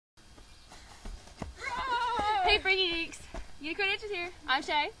Freaky Geeks! Unicorn Ninjas here. I'm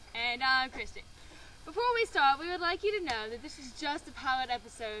Shay. And I'm Kristen. Before we start, we would like you to know that this is just a pilot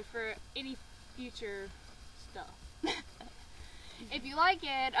episode for any future stuff. If you like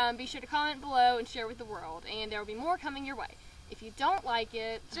it, be sure to comment below and share with the world, and there will be more coming your way. If you don't like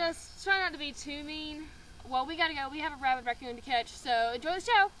it, just try not to be too mean. Well, we gotta go. We have a rabid raccoon to catch, so enjoy the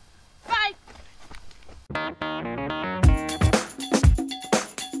show. Bye!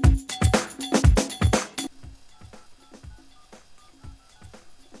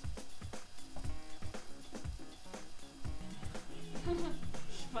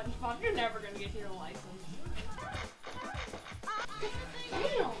 SpongeBob, you're never gonna get your license.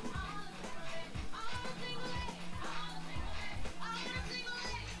 Damn!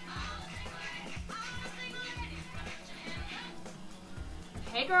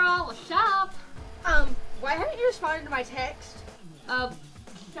 Hey girl, what's up? Why haven't you responded to my text?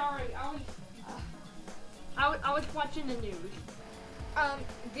 Sorry, I was watching the news.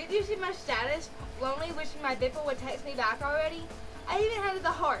 Did you see my status? Lonely, wishing my Bipple would text me back already? I even had the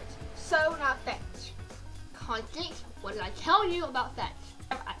heart. So not fetch. Constance, what did I tell you about fetch?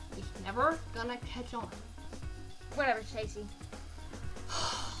 It's never gonna catch on. Whatever, Stacy.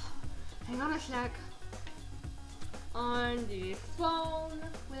 Hang on a sec. On the phone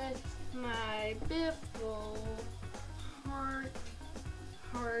with my Biffle, heart,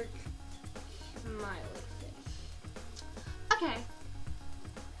 smiley face. Okay.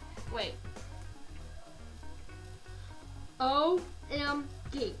 Wait. OMG.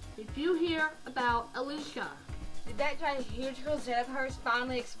 Did you hear about Alicia? Did that giant huge girl's head of hers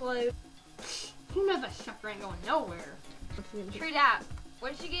finally explode? You know that sucker ain't going nowhere. True that.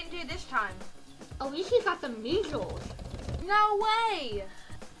 What did she get into this time? Alicia got the measles. No way!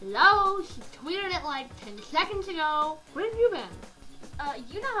 Hello, she tweeted it like 10 seconds ago. Where have you been?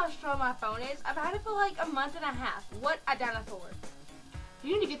 You know how strong my phone is. I've had it for like a month and a half. What a dinosaur.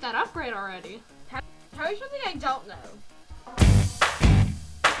 You need to get that upgrade already. Tell me something I don't know.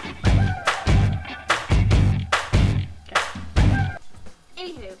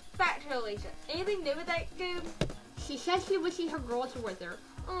 Anywho, back to Alicia. Anything new with that goob? She says she wishes her girls were with her.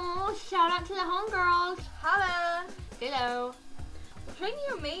 Oh, shout out to the homegirls. Holla! Hello. Between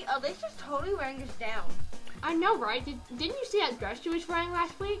you and me, Alicia's totally wearing us down. I know, right? Didn't you see that dress she was wearing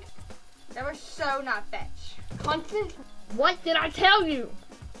last week? That was so not fetch. Constance, what did I tell you?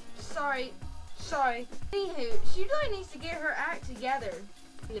 Sorry. Anywho, she really needs to get her act together.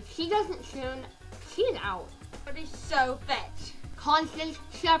 And if she doesn't soon, she's out. But he's so fetch. Constance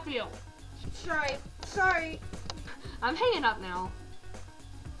Sheffield. Sorry. I'm hanging up now.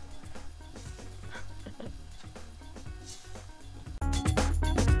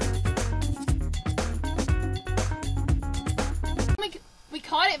 We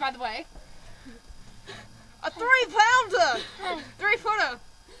caught it, by the way. A 3-pounder! 3-footer!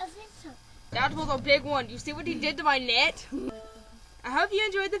 That was a big one. Do you see what he did to my net? I hope you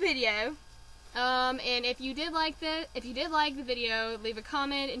enjoyed the video. And if you did like the video, leave a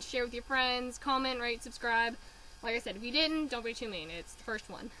comment and share with your friends. Comment, rate, subscribe. Like I said, if you didn't, don't be too mean. It's the first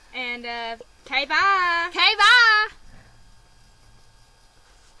one. And okay, bye. Okay, bye.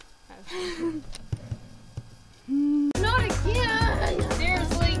 Not again.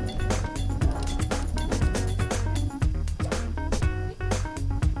 Seriously.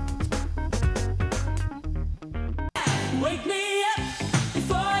 Wake me